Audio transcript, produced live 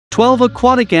12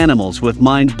 aquatic animals with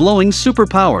mind-blowing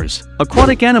superpowers.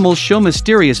 Aquatic animals show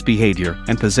mysterious behavior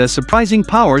and possess surprising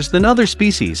powers than other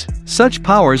species. Such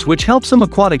powers which help some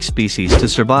aquatic species to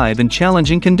survive in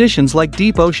challenging conditions like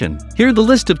deep ocean. Here the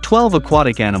list of 12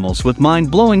 aquatic animals with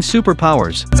mind-blowing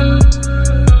superpowers.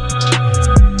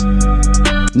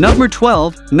 Number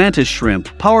 12. Mantis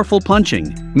shrimp. Powerful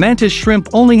punching. Mantis shrimp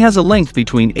only has a length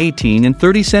between 18 and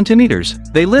 30 centimeters.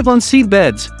 They live on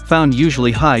seabeds, found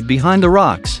usually hide behind the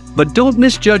rocks. But don't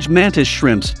misjudge mantis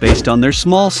shrimps based on their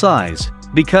small size,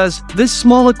 because this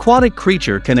small aquatic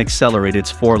creature can accelerate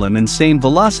its forelimb in same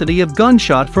velocity of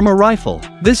gunshot from a rifle.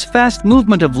 This fast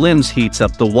movement of limbs heats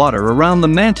up the water around the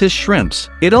mantis shrimps.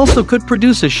 It also could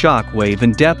produce a shock wave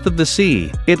in depth of the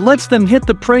sea. It lets them hit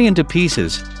the prey into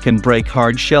pieces, can break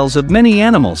hard shells of many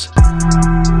animals.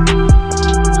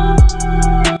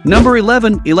 Number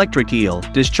 11. Electric eel.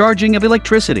 Discharging of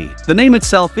electricity. The name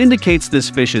itself indicates this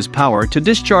fish's power to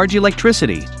discharge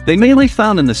electricity. They mainly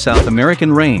found in the South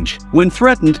American range. When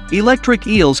threatened, electric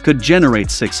eels could generate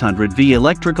 600 V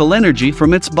electrical energy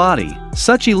from its body.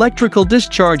 Such electrical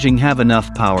discharging have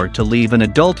enough power to leave an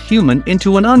adult human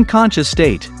into an unconscious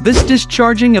state. This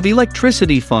discharging of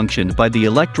electricity functioned by the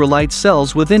electrolyte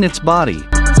cells within its body.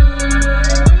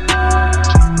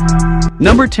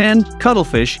 Number 10.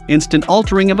 Cuttlefish. Instant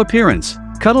altering of appearance.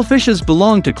 Cuttlefishes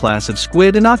belong to class of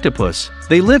squid and octopus.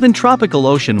 They live in tropical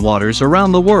ocean waters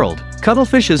around the world.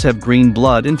 Cuttlefishes have green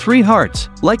blood and 3 hearts.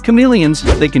 Like chameleons,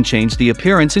 they can change the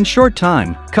appearance in short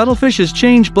time. Cuttlefishes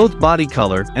change both body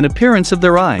color and appearance of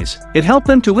their eyes. It helps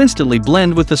them to instantly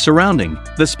blend with the surrounding.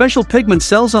 The special pigment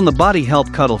cells on the body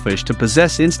help cuttlefish to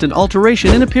possess instant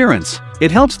alteration in appearance.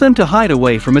 It helps them to hide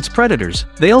away from its predators.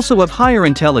 They also have higher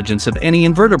intelligence of any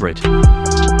invertebrate.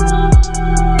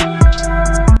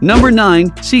 Number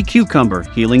 9. Sea cucumber.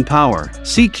 Healing power.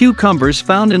 Sea cucumbers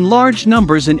found in large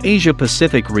numbers in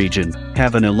Asia-Pacific region,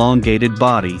 have an elongated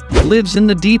body, lives in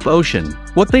the deep ocean.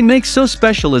 What they make so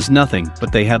special is nothing,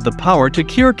 but they have the power to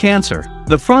cure cancer.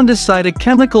 The fungicide, a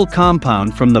chemical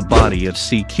compound from the body of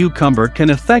sea cucumber, can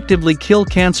effectively kill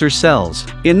cancer cells.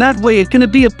 In that way it can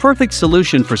be a perfect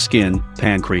solution for skin,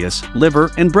 pancreas, liver,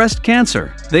 and breast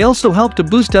cancer. They also help to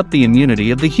boost up the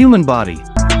immunity of the human body.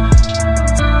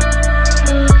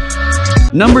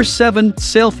 Number 7.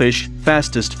 Sailfish.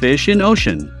 Fastest fish in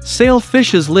ocean.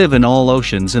 Sailfishes live in all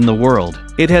oceans in the world.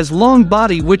 It has long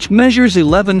body which measures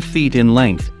 11 feet in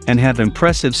length and have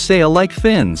impressive sail-like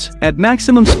fins. At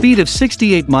maximum speed of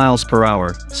 68 miles per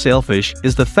hour, sailfish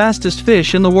is the fastest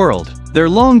fish in the world. Their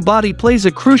long body plays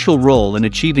a crucial role in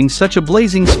achieving such a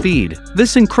blazing speed.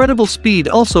 This incredible speed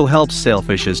also helps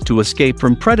sailfishes to escape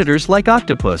from predators like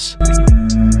octopus.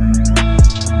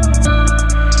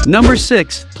 Number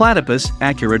 6. Platypus.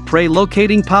 Accurate prey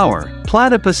locating power.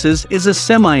 Platypuses is a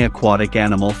semi-aquatic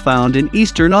animal found in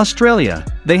eastern Australia.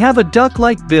 They have a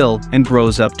duck-like bill and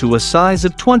grows up to a size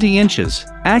of 20 inches.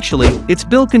 Actually, its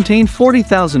bill contains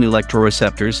 40,000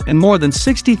 electroreceptors and more than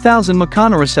 60,000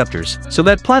 mechanoreceptors, so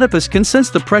that platypus can sense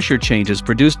the pressure changes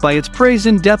produced by its prey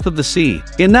in depth of the sea.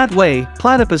 In that way,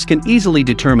 platypus can easily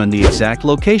determine the exact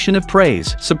location of prey.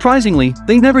 Surprisingly,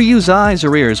 they never use eyes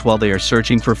or ears while they are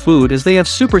searching for food, as they have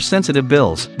super sensitive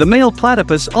bills. The male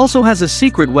platypus also has a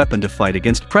secret weapon to fight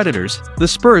against predators: the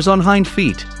spurs on hind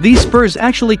feet. These spurs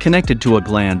actually connected to a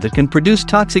gland that can produce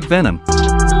toxic venom.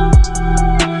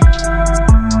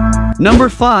 Number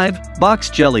 5. Box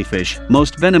jellyfish.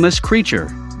 Most venomous creature.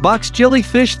 Box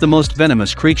jellyfish, the most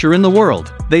venomous creature in the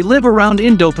world. They live around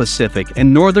Indo-Pacific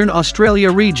and Northern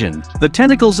Australia region. The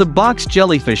tentacles of box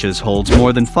jellyfishes holds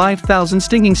more than 5,000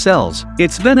 stinging cells.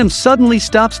 Its venom suddenly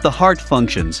stops the heart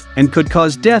functions and could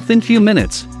cause death in few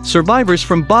minutes. Survivors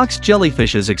from box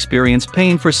jellyfishes experience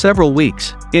pain for several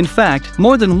weeks. In fact,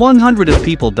 more than 100 of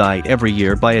people die every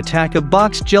year by attack of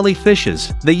box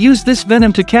jellyfishes. They use this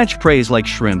venom to catch prey like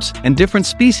shrimps and different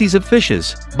species of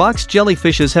fishes. Box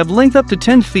jellyfishes have length up to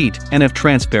 10 feet and have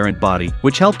transparent body,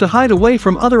 which help to hide away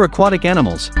from other aquatic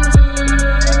animals.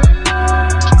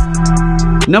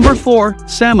 Number 4.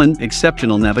 Salmon.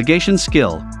 Exceptional navigation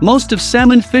skill. Most of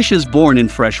salmon fishes born in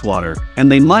freshwater,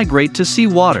 and they migrate to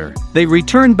seawater. They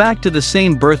return back to the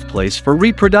same birthplace for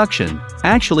reproduction,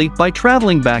 actually by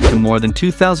traveling back to more than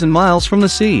 2,000 miles from the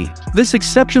sea. This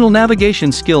exceptional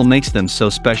navigation skill makes them so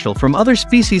special from other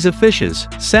species of fishes.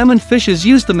 Salmon fishes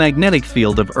use the magnetic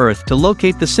field of Earth to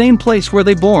locate the same place where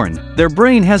they born. Their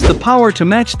brain has the power to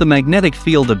match the magnetic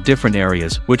field of different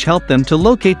areas, which help them to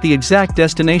locate the exact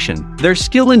destination. Their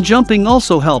skill in jumping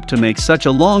also help to make such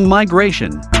a long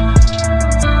migration.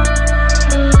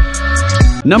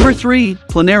 Number 3.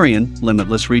 Planarian,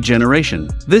 limitless regeneration.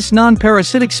 This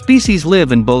non-parasitic species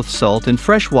live in both salt and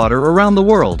fresh water around the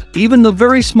world. Even the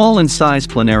very small in size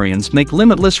planarians make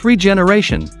limitless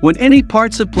regeneration. When any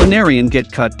parts of planarian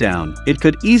get cut down, it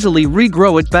could easily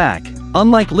regrow it back.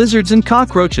 Unlike lizards and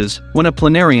cockroaches, when a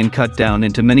planarian cut down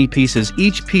into many pieces,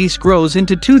 each piece grows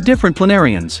into 2 different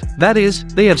planarians. That is,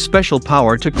 they have special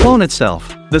power to clone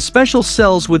itself. The special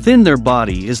cells within their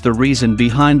body is the reason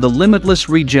behind the limitless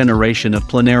regeneration of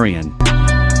planarian.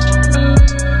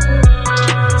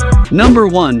 Number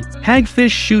 1.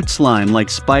 Hagfish shoot slime like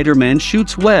Spider-Man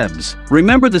shoots webs.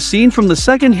 Remember the scene from the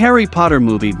second Harry Potter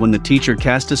movie when the teacher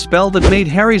cast a spell that made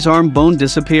Harry's arm bone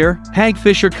disappear?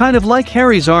 Hagfish are kind of like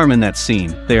Harry's arm in that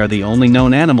scene. They are the only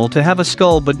known animal to have a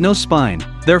skull but no spine.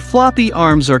 Their floppy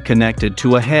arms are connected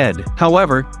to a head.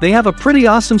 However, they have a pretty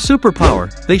awesome superpower.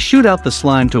 They shoot out the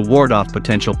slime to ward off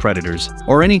potential predators,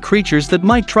 or any creatures that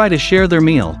might try to share their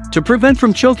meal. To prevent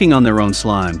from choking on their own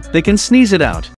slime, they can sneeze it out.